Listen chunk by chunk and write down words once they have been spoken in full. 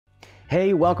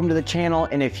Hey, welcome to the channel,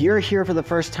 and if you're here for the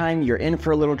first time, you're in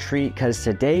for a little treat because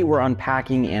today we're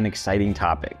unpacking an exciting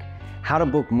topic: how to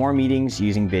book more meetings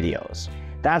using videos.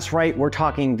 That's right, we're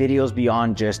talking videos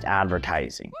beyond just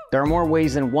advertising. There are more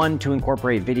ways than one to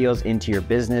incorporate videos into your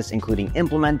business, including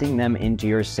implementing them into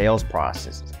your sales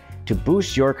processes to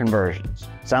boost your conversions.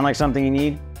 Sound like something you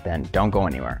need? Then don't go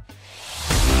anywhere.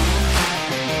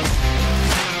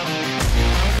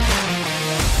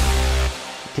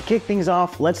 To kick things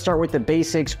off, let's start with the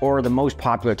basics, or the most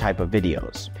popular type of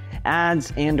videos: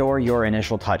 ads and/or your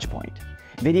initial touch point.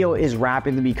 Video is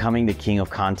rapidly becoming the king of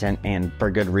content, and for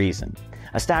good reason.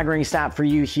 A staggering stat for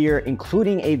you here: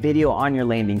 including a video on your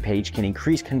landing page can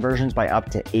increase conversions by up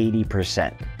to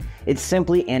 80%. It's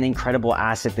simply an incredible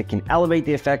asset that can elevate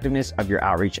the effectiveness of your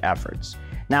outreach efforts.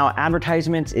 Now,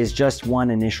 advertisements is just one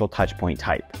initial touch point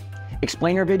type.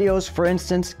 Explainer videos, for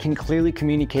instance, can clearly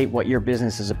communicate what your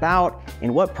business is about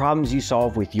and what problems you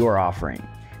solve with your offering.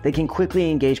 They can quickly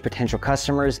engage potential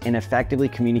customers and effectively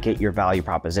communicate your value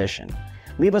proposition.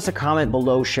 Leave us a comment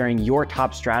below sharing your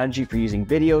top strategy for using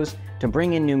videos to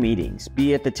bring in new meetings,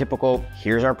 be it the typical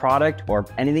 "here's our product" or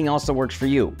anything else that works for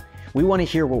you. We want to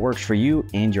hear what works for you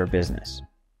and your business.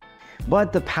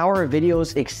 But the power of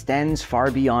videos extends far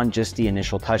beyond just the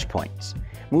initial touch points.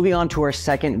 Moving on to our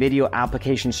second video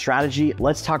application strategy,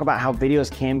 let's talk about how videos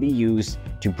can be used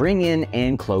to bring in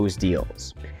and close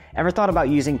deals. Ever thought about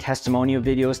using testimonial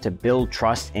videos to build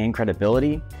trust and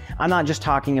credibility? I'm not just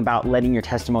talking about letting your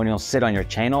testimonial sit on your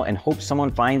channel and hope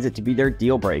someone finds it to be their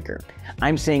deal breaker.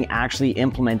 I'm saying actually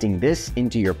implementing this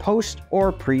into your post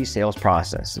or pre-sales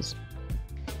processes.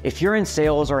 If you're in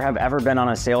sales or have ever been on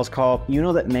a sales call, you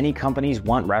know that many companies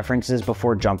want references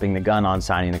before jumping the gun on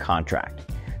signing the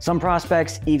contract. Some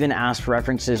prospects even ask for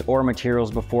references or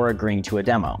materials before agreeing to a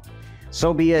demo.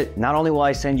 So be it. Not only will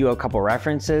I send you a couple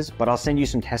references, but I'll send you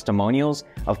some testimonials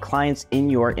of clients in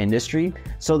your industry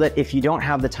so that if you don't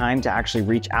have the time to actually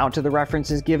reach out to the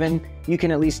references given, you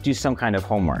can at least do some kind of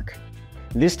homework.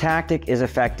 This tactic is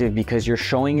effective because you're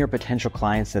showing your potential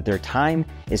clients that their time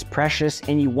is precious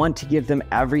and you want to give them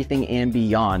everything and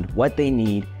beyond what they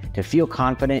need to feel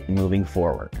confident in moving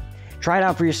forward. Try it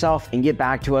out for yourself and get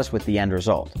back to us with the end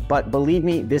result. But believe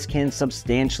me, this can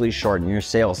substantially shorten your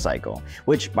sales cycle,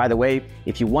 which, by the way,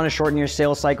 if you want to shorten your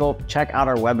sales cycle, check out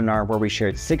our webinar where we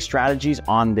shared 6 strategies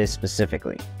on this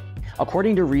specifically.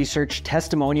 According to research,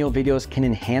 testimonial videos can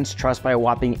enhance trust by a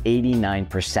whopping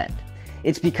 89%.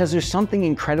 It's because there's something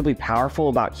incredibly powerful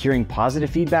about hearing positive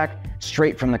feedback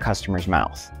straight from the customer's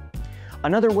mouth.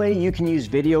 Another way you can use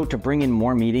video to bring in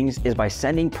more meetings is by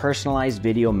sending personalized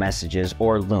video messages,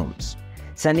 or LUMs.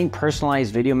 Sending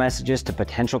personalized video messages to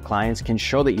potential clients can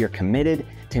show that you're committed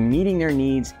to meeting their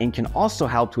needs and can also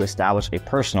help to establish a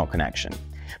personal connection.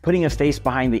 Putting a face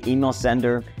behind the email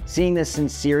sender, seeing the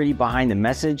sincerity behind the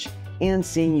message, and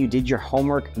seeing you did your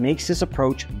homework makes this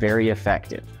approach very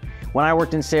effective. When I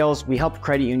worked in sales, we helped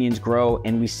credit unions grow,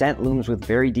 and we sent LUMs with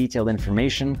very detailed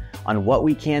information on what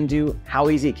we can do, how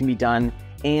easy it can be done,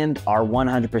 and our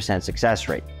 100% success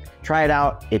rate. Try it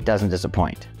out, it doesn't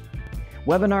disappoint.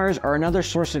 Webinars are another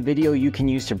source of video you can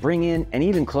use to bring in and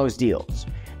even close deals.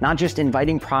 Not just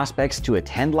inviting prospects to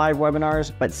attend live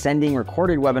webinars, but sending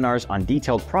recorded webinars on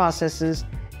detailed processes,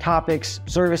 topics,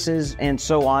 services, and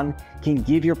so on can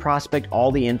give your prospect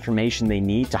all the information they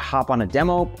need to hop on a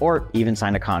demo or even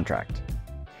sign a contract.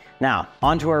 Now,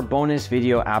 onto our bonus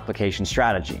video application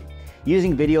strategy: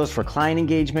 using videos for client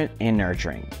engagement and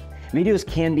nurturing. Videos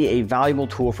can be a valuable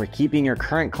tool for keeping your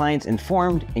current clients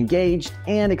informed, engaged,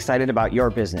 and excited about your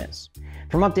business.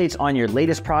 From updates on your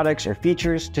latest products or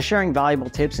features to sharing valuable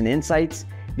tips and insights,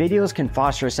 videos can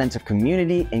foster a sense of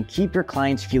community and keep your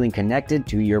clients feeling connected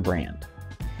to your brand.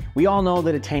 We all know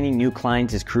that attaining new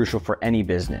clients is crucial for any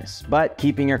business, but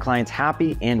keeping your clients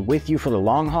happy and with you for the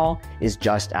long haul is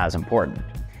just as important.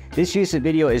 This use of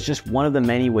video is just one of the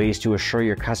many ways to assure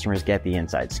your customers get the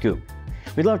inside scoop.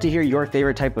 We'd love to hear your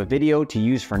favorite type of video to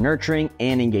use for nurturing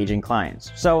and engaging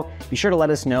clients, so be sure to let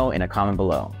us know in a comment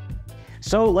below.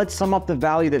 So let's sum up the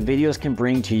value that videos can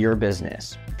bring to your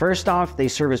business. First off, they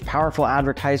serve as powerful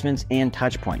advertisements and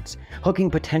touch points, hooking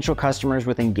potential customers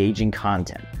with engaging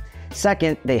content.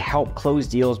 Second, they help close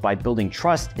deals by building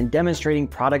trust and demonstrating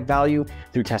product value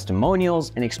through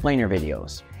testimonials and explainer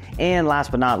videos. And last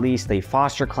but not least, they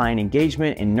foster client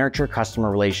engagement and nurture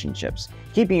customer relationships,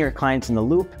 keeping your clients in the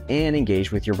loop and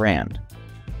engaged with your brand.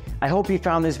 I hope you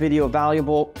found this video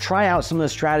valuable. Try out some of the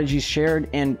strategies shared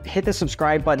and hit the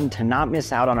subscribe button to not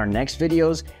miss out on our next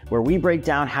videos, where we break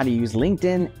down how to use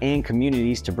LinkedIn and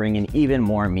communities to bring in even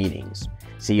more meetings.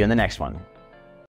 See you in the next one.